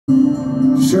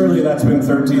Surely that's been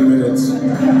 13 minutes.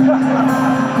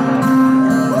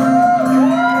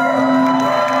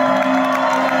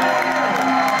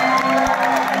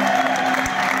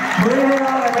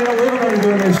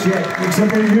 Doing this shit,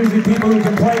 except there's usually people who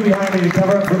can play behind me to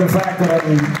cover up for the fact that I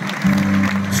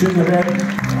shouldn't have been.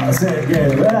 I'll say it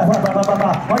again. Okay, what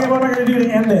am I going to do to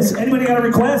end this? Anybody got a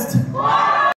request?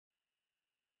 Are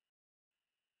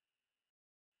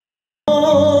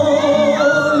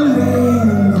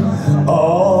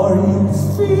you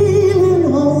feeling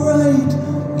alright?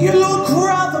 You look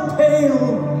rather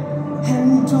pale,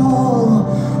 and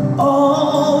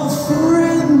all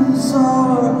friends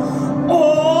are.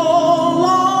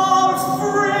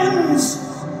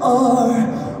 Are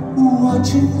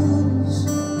watching us.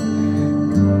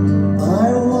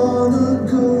 I wanna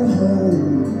go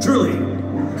home. Truly.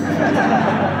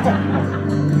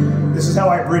 This is how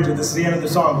I bridge it. This is the end of the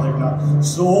song, believe it or not.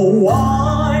 So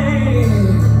why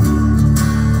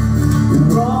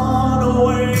run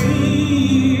away?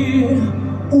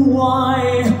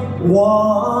 Why?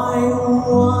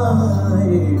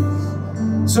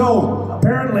 So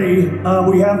apparently,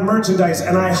 we have merchandise,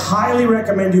 and I highly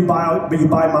recommend you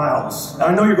buy Miles.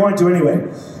 I know you're going to anyway,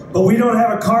 but we don't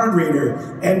have a card reader,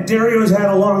 and Dario's had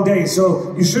a long day,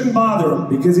 so you shouldn't bother him,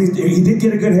 because he did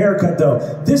get a good haircut, though.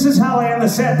 This is how I end the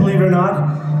set, believe it or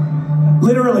not.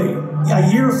 Literally, a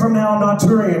year from now, I'm not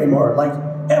touring anymore, like,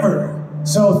 ever.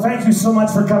 So thank you so much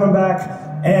for coming back,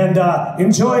 and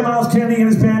enjoy Miles Kennedy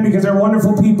and his band, because they're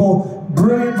wonderful people,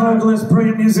 brilliant vocalists,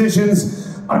 brilliant musicians.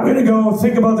 I'm gonna go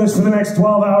think about this for the next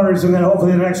 12 hours, and then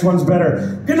hopefully the next one's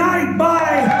better. Good night,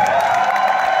 bye!